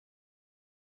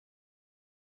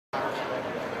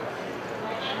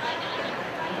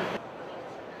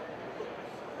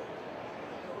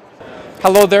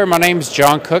Hello there, my name is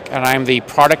John Cook and I'm the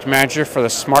product manager for the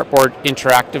SmartBoard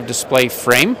interactive display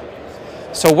frame.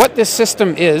 So what this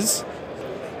system is,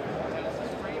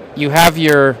 you have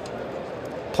your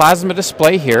plasma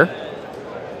display here.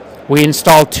 We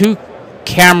install two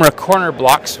camera corner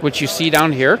blocks, which you see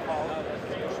down here.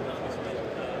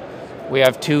 We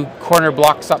have two corner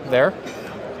blocks up there.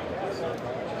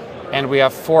 And we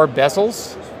have 4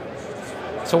 bezels.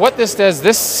 So what this does,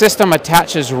 this system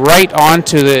attaches right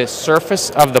onto the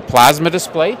surface of the plasma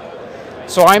display.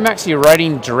 So I'm actually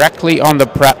writing directly on the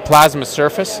plasma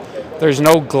surface. There's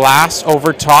no glass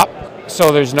over top,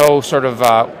 so there's no sort of,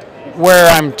 where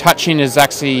I'm touching is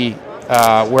actually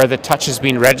where the touch is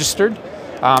being registered.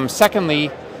 Secondly,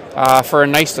 for a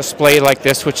nice display like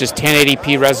this, which is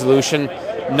 1080p resolution,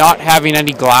 not having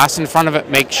any glass in front of it,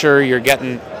 make sure you're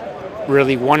getting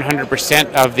really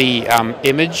 100% of the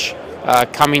image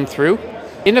coming through.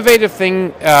 Innovative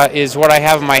thing is what I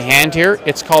have in my hand here.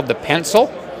 It's called the pencil.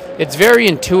 It's very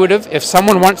intuitive. If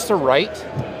someone wants to write,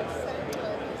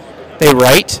 they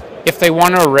write. If they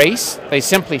want to erase, they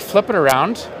simply flip it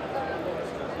around,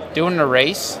 do an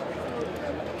erase,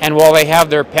 and while they have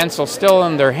their pencil still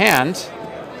in their hand,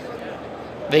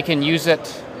 they can use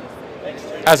it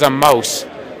as a mouse.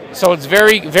 So it's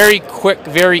very, very quick,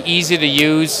 very easy to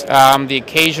use. The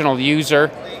occasional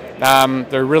user,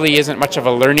 there really isn't much of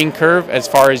a learning curve as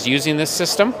far as using this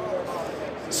system.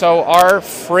 So our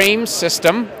frame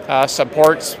system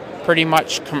supports pretty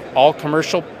much all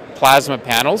commercial plasma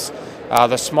panels.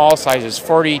 The small size is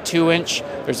 42-inch,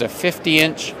 there's a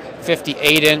 50-inch,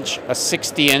 58-inch, a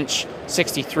 60-inch,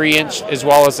 63-inch, as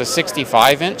well as a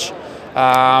 65-inch.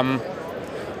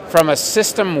 From a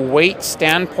system weight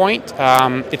standpoint,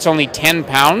 it's only 10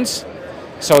 pounds,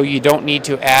 so you don't need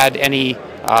to add any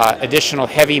additional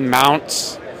heavy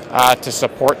mounts to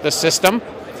support the system.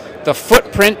 The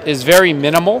footprint is very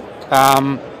minimal.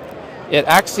 It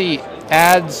actually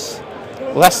adds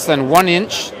less than 1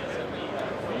 inch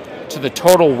to the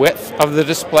total width of the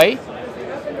display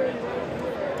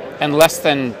and less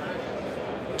than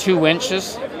 2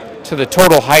 inches to the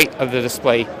total height of the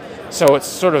display. So it's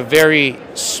sort of very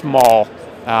small.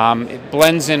 It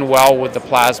blends in well with the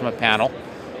plasma panel.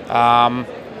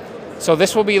 So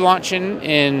this will be launching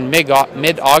in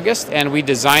mid-August, and we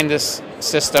designed this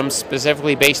system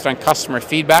specifically based on customer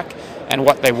feedback and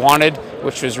what they wanted,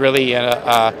 which was really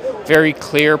a very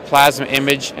clear plasma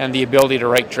image and the ability to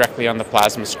write directly on the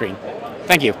plasma screen.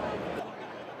 Thank you.